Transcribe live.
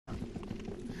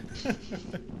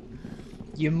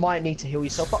You might need to heal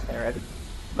yourself up there, Ed.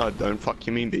 No, don't. Fuck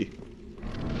you, mean B.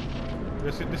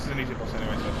 This is an easy boss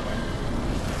anyway, so it's fine.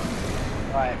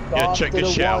 Right, go Yeah, after check your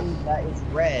the shell. one that is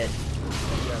red.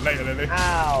 Yeah, later, Lily.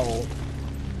 Ow.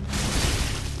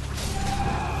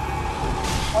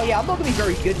 Oh yeah, I'm not gonna be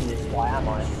very good in this fight, am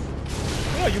I?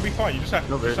 No, you'll be fine. You just have,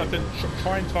 Not really. to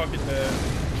try and target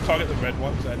the red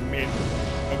ones, and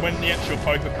when the actual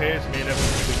Pope appears, me and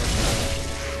everyone will do it.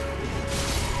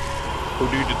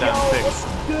 We'll do the damn thing. That's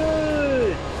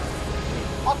good.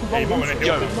 I can Yeah, you might roll wanna into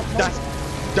heal it. them.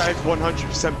 That is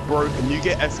 100% broken. You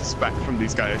get SS back from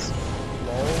these guys.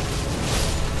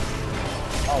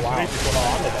 Oh wow.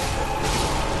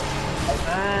 Oh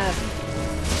man.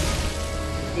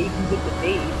 Deacons of the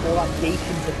deep, more like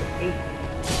deacons of the deep.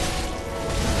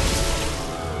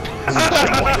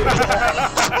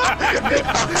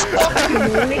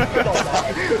 Fucking licked on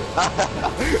that.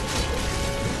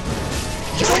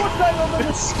 You know what's going on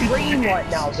the screen right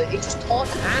now that it just can't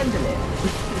handle it?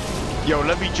 Yo,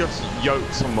 let me just yoke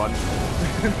someone.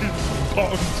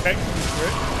 Bottom tech for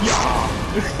it. Yeah!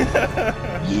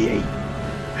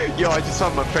 Yeah! Yo, I just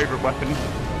found my favorite weapon.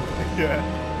 Yeah.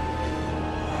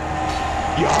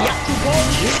 Yeah!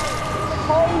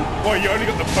 Well, you only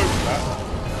got the Pope for that.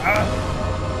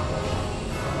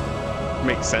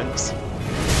 Makes sense.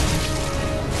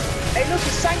 Hey look,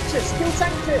 it's Sanctus! Kill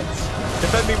Sanctus!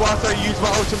 Defend me whilst I use my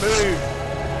ultimate move!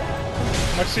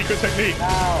 My secret technique.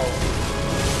 Ow.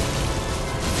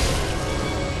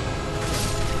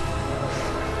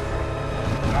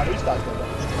 These guys got that.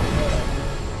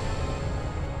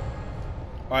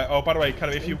 Alright, oh, by the way,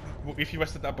 kind of, if you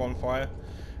rest at that bonfire,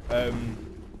 the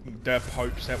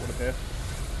Pope set will appear.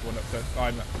 The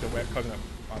one that the wet coconut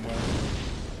I'm wearing.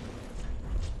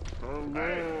 Oh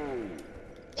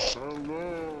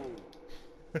no!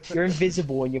 You're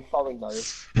invisible when you're throwing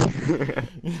those. Yeah,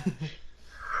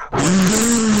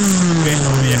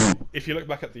 if you look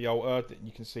back at the altar,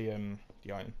 you can see the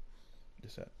item. The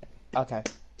set. Okay.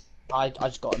 I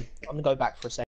just got him. I'm gonna go back for a second.